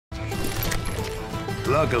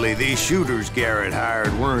Luckily, these shooters Garrett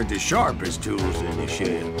hired weren't the sharpest tools in the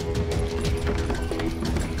shed.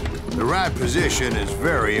 The right position is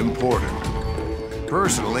very important.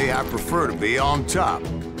 Personally, I prefer to be on top.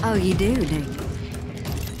 Oh, you do you?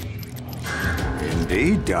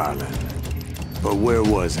 Indeed, darling. But where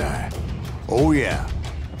was I? Oh, yeah.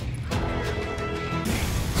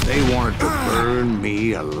 They wanted to burn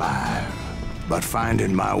me alive. But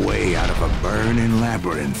finding my way out of a burning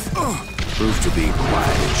labyrinth proved to be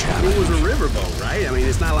quite a challenge. It was a riverboat, right? I mean,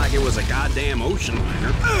 it's not like it was a goddamn ocean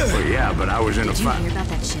liner. Well, yeah, but I was in a Did you fight. hear about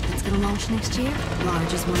that ship that's gonna launch next year?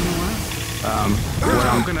 Largest one in the world. We're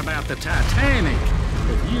talking about the Titanic.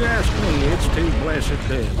 If you ask me, it's too blessed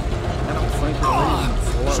dead. I don't think it'll even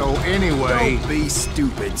float. So anyway... Don't be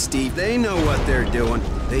stupid, Steve. They know what they're doing.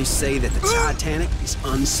 They say that the Titanic is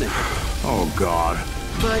unsinkable. Oh, God.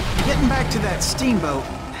 But getting back to that steamboat,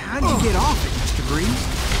 how'd you get off it, Mr. Breeze?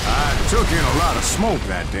 I took in a lot of smoke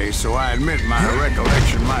that day, so I admit my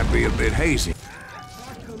recollection might be a bit hazy.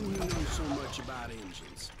 How come you know so much about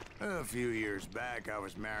engines? A few years back, I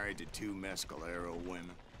was married to two Mescalero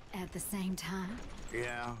women. At the same time?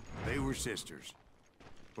 Yeah, they were sisters.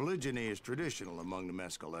 Polygyny is traditional among the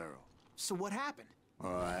Mescalero. So what happened?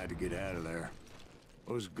 Oh, I had to get out of there.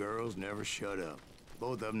 Those girls never shut up.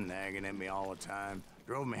 Both of them nagging at me all the time.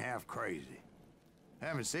 Drove me half crazy.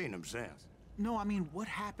 Haven't seen them since. No, I mean, what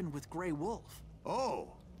happened with Grey Wolf?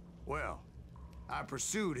 Oh, well, I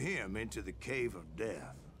pursued him into the Cave of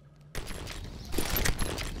Death.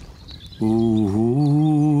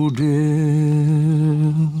 Oh, death.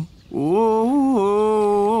 Oh,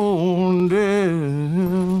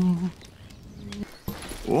 death.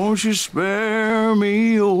 Won't you spare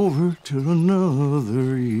me over till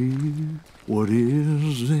another year? What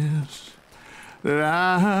is this that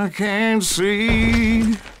I can't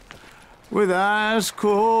see? With ice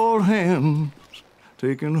cold hands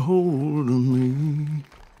taking hold of me.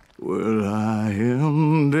 Well, I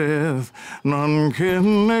am death, none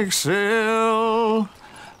can excel.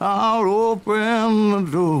 I'll open the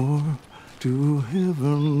door to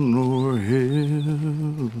heaven or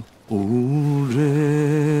hell. Oh,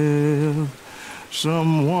 death,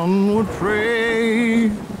 someone would pray.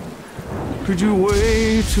 Could you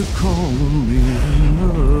wait to call me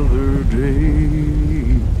another day?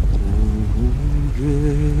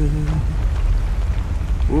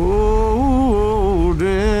 Oh,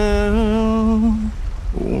 death,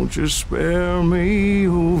 won't you spare me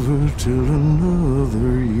over till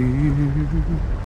another year?